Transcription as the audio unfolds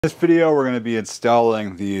In this video we're going to be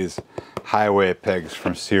installing these highway pegs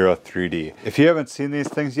from Ciro 3D. If you haven't seen these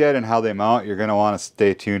things yet and how they mount, you're going to want to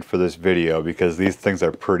stay tuned for this video because these things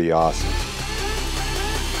are pretty awesome.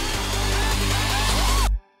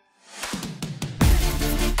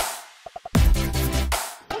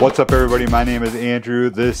 What's up everybody, my name is Andrew.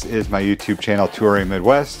 This is my YouTube channel Touring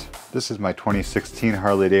Midwest. This is my 2016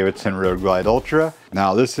 Harley Davidson Road Glide Ultra.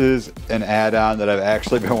 Now this is an add-on that I've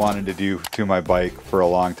actually been wanting to do to my bike for a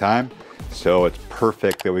long time. So it's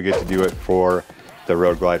perfect that we get to do it for the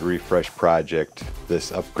Road Glide Refresh project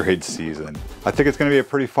this upgrade season. I think it's gonna be a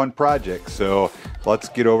pretty fun project. So let's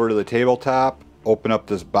get over to the tabletop, open up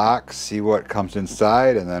this box, see what comes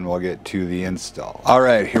inside, and then we'll get to the install. All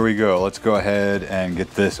right, here we go. Let's go ahead and get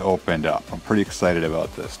this opened up. I'm pretty excited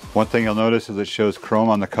about this. One thing you'll notice is it shows chrome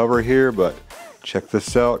on the cover here, but check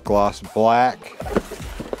this out, gloss black.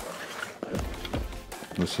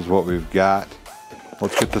 This is what we've got.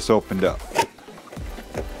 Let's get this opened up.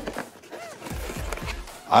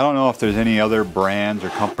 I don't know if there's any other brands or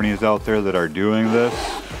companies out there that are doing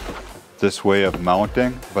this way of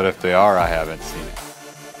mounting, but if they are, I haven't seen it.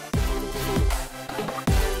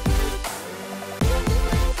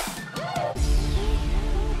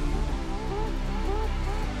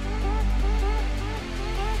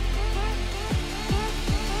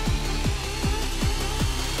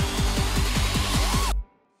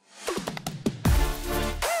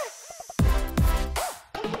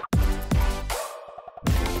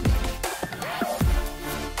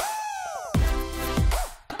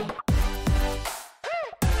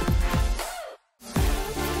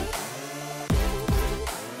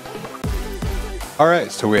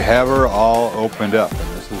 Alright, so we have her all opened up, and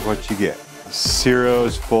this is what you get.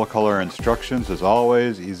 Ciro's full color instructions, as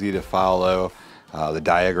always, easy to follow. The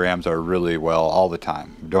diagrams are really well all the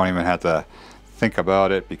time. You don't even have to think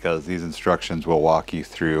about it because these instructions will walk you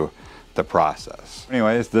through the process.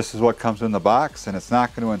 Anyways, this is what comes in the box, and it's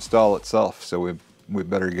not going to install itself, so we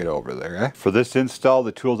better get over there. Eh? For this install,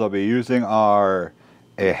 the tools I'll be using are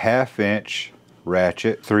a 1/2 inch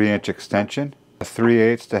ratchet, 3-inch extension, a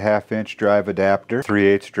 3/8 to 1/2 inch drive adapter,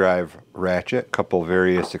 3/8 drive ratchet, couple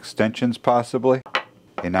various extensions possibly,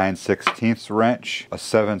 a 9/16 wrench, a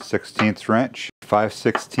 7/16 wrench,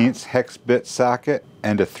 5/16 hex bit socket,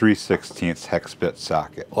 and a 3/16 hex bit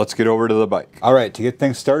socket. Let's get over to the bike. Alright, to get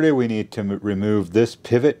things started we need to remove this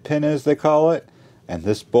pivot pin as they call it, and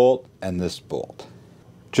this bolt, and this bolt.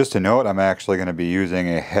 Just a note, I'm actually going to be using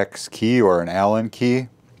a hex key or an Allen key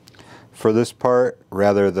for this part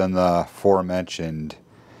rather than the aforementioned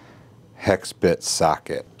hex bit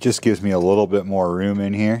socket. Just gives me a little bit more room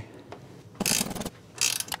in here.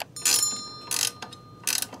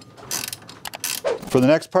 For the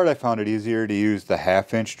next part I found it easier to use the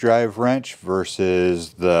 1/2 inch drive wrench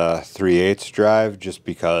versus the 3/8 drive just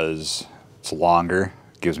because it's longer,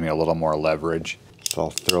 gives me a little more leverage. So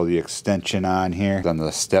I'll throw the extension on here, then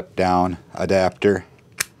the step down adapter,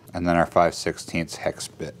 and then our 5/16 hex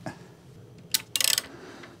bit.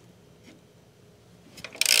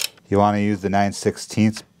 You want to use the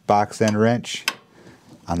 9/16 box end wrench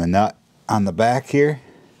on the nut on the back here.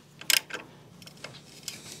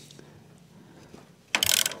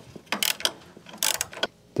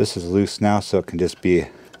 This is loose now, so it can just be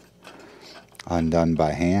undone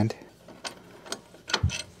by hand.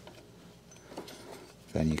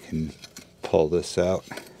 Then you can pull this out.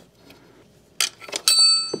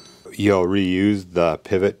 You'll reuse the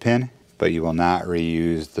pivot pin, but you will not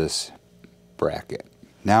reuse this bracket.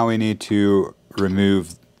 Now we need to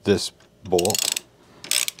remove this bolt.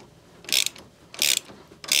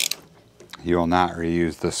 You will not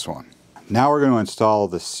reuse this one. Now we're going to install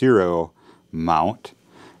the Ciro mount,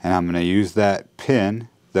 and I'm going to use that pin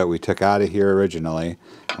that we took out of here originally.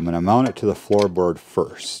 I'm going to mount it to the floorboard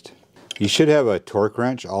first. You should have a torque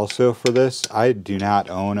wrench also for this. I do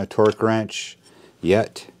not own a torque wrench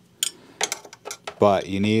yet, but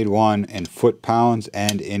you need one in foot-pounds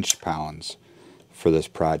and inch-pounds for this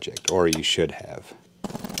project, or you should have.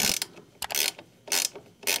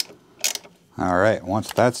 Alright,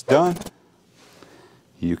 once that's done,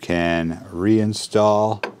 you can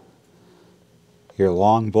reinstall your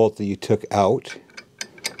long bolt that you took out.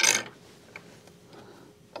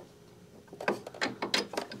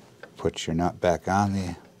 Put your nut back on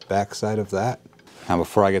the back side of that. Now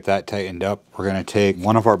before I get that tightened up, we're going to take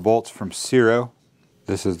one of our bolts from Ciro.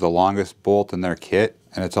 This is the longest bolt in their kit,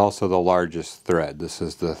 and it's also the largest thread. This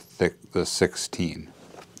is the 16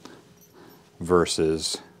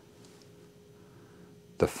 versus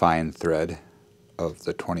the fine thread of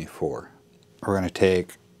the 24. We're going to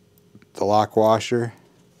take the lock washer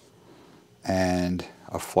and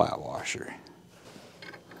a flat washer.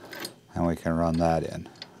 and we can run that in.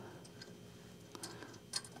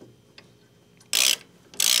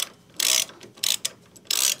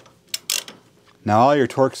 Now all your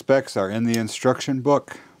torque specs are in the instruction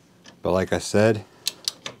book, but like I said,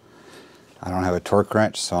 I don't have a torque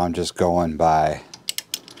wrench, so I'm just going by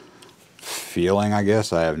feeling, I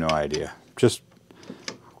guess. I have no idea. Just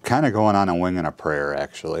kind of going on a wing and a prayer,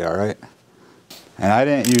 actually, alright? And I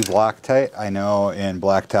didn't use Loctite. I know in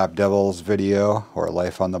Blacktop Devil's video, or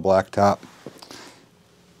Life on the Blacktop,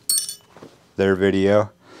 their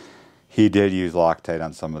video, he did use Loctite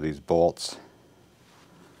on some of these bolts.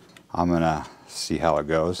 I'm gonna see how it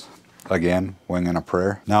goes. Again, wing and a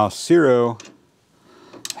prayer. Now Ciro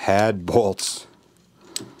had bolts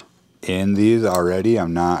in these already.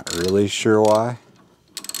 I'm not really sure why,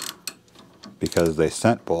 because they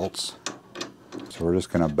sent bolts. So we're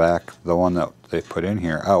just gonna back the one that they put in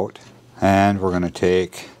here out, and we're gonna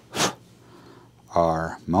take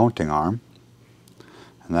our mounting arm,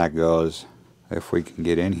 and that goes, if we can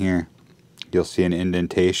get in here, you'll see an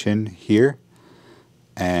indentation here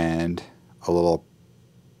and a little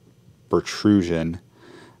protrusion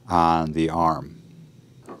on the arm.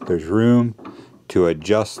 There's room to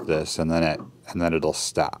adjust this, and then it'll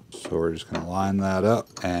stop. So we're just going to line that up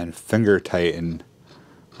and finger tighten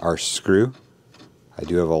our screw. I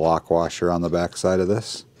do have a lock washer on the back side of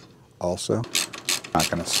this also. Not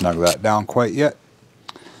going to snug that down quite yet.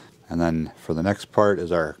 And then for the next part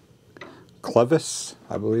is our clevis,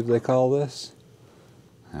 I believe they call this.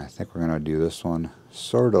 And I think we're going to do this one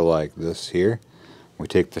sort of like this here. We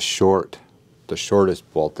take the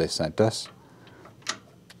shortest bolt they sent us,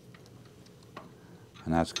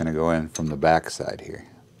 and that's going to go in from the back side here.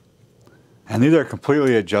 And these are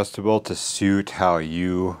completely adjustable to suit how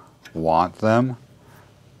you want them,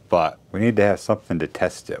 but we need to have something to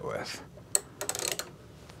test it with.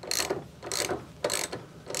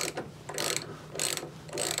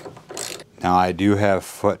 Now I do have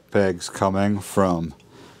foot pegs coming from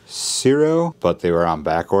Ciro, but they were on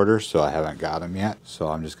back order, so I haven't got them yet. So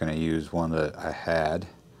I'm just going to use one that I had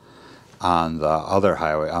on the other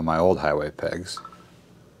highway, on my old highway pegs,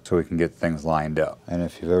 so we can get things lined up. And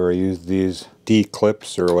if you've ever used these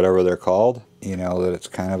D-clips or whatever they're called, you know that it's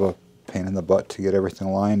kind of a pain in the butt to get everything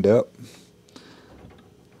lined up,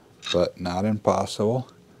 but not impossible.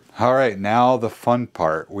 Alright, now the fun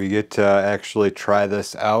part. We get to actually try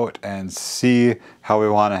this out and see how we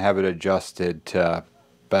want to have it adjusted to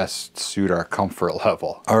best suit our comfort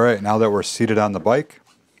level. Alright, now that we're seated on the bike,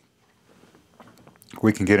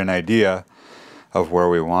 we can get an idea of where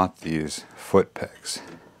we want these foot pegs.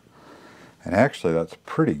 And actually that's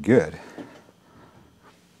pretty good.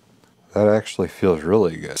 That actually feels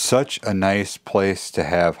really good. Such a nice place to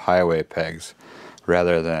have highway pegs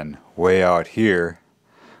rather than way out here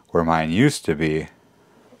where mine used to be.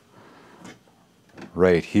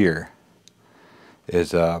 Right here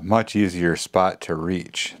is a much easier spot to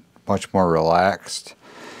reach, much more relaxed,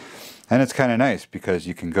 and it's kind of nice because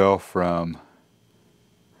you can go from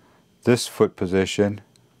this foot position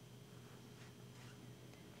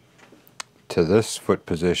to this foot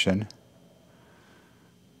position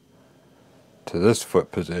to this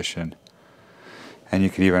foot position, and you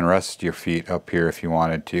could even rest your feet up here if you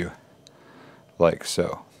wanted to, like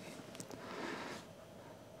so.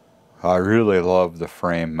 I really love the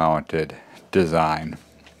frame mounted design,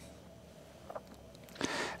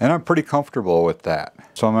 and I'm pretty comfortable with that.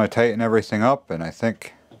 So I'm going to tighten everything up, and I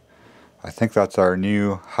think that's our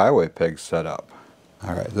new highway peg setup.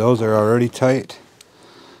 Alright, those are already tight,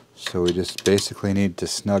 so we just basically need to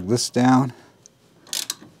snug this down.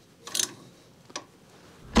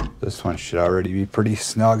 This one should already be pretty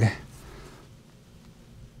snug, and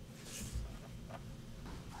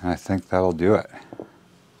I think that'll do it.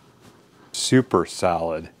 Super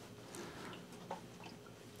solid.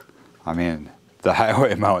 I mean, the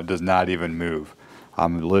highway mount does not even move.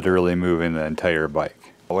 I'm literally moving the entire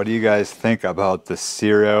bike. What do you guys think about the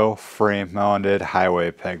Ciro frame mounted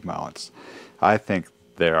highway peg mounts? I think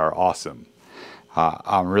they are awesome.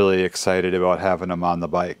 I'm really excited about having them on the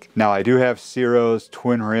bike. Now I do have Ciro's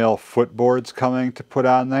twin rail footboards coming to put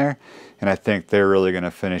on there, and I think they're really going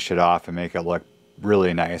to finish it off and make it look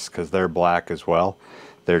really nice because they're black as well.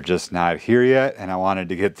 They're just not here yet, and I wanted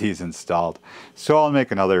to get these installed. So I'll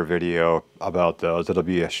make another video about those. It'll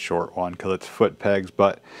be a short one because it's foot pegs,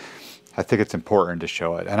 but I think it's important to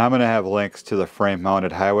show it. And I'm going to have links to the frame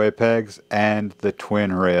mounted highway pegs and the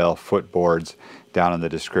twin rail footboards down in the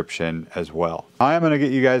description as well. I am going to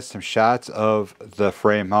get you guys some shots of the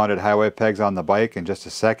frame mounted highway pegs on the bike in just a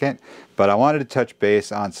second, but I wanted to touch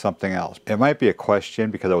base on something else. It might be a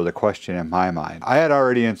question because it was a question in my mind. I had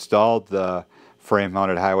already installed the frame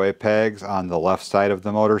mounted highway pegs on the left side of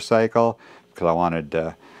the motorcycle because I wanted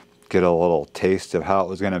to get a little taste of how it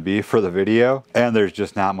was going to be for the video. And there's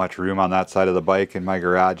just not much room on that side of the bike in my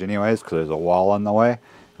garage anyways because there's a wall in the way.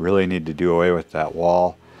 Really need to do away with that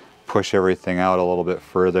wall, push everything out a little bit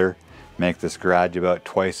further, make this garage about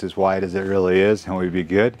twice as wide as it really is, and we'd be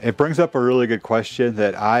good. It brings up a really good question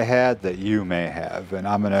that I had that you may have, and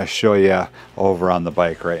I'm going to show you over on the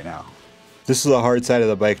bike right now. This is a hard side of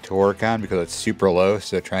the bike to work on because it's super low,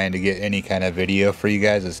 so trying to get any kind of video for you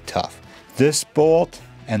guys is tough. This bolt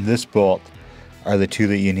and this bolt are the two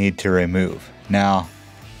that you need to remove. Now,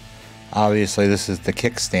 obviously this is the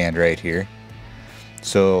kickstand right here,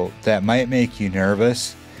 so that might make you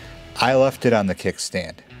nervous. I left it on the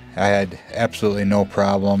kickstand. I had absolutely no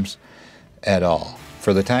problems at all.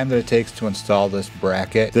 For the time that it takes to install this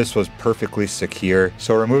bracket, this was perfectly secure.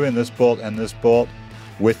 So removing this bolt and this bolt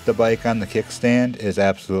with the bike on the kickstand is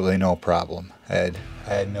absolutely no problem. I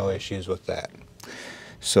had no issues with that.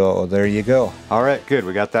 So there you go. All right, good.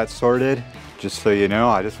 We got that sorted. Just so you know,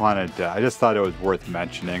 I just thought it was worth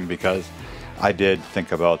mentioning because I did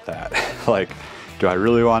think about that. Like, do I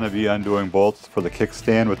really want to be undoing bolts for the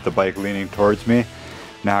kickstand with the bike leaning towards me?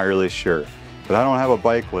 Not really sure. But I don't have a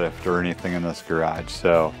bike lift or anything in this garage,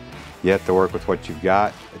 so you have to work with what you've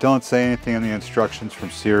got. It don't say anything in the instructions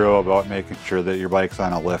from Ciro about making sure that your bike's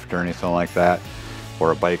on a lift or anything like that,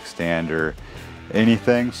 or a bike stand or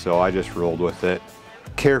anything, so I just rolled with it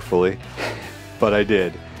carefully, but I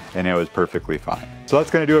did, and it was perfectly fine. So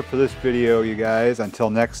that's going to do it for this video, you guys.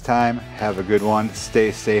 Until next time, have a good one.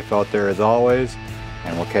 Stay safe out there as always,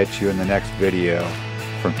 and we'll catch you in the next video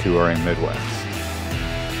from Touring Midwest.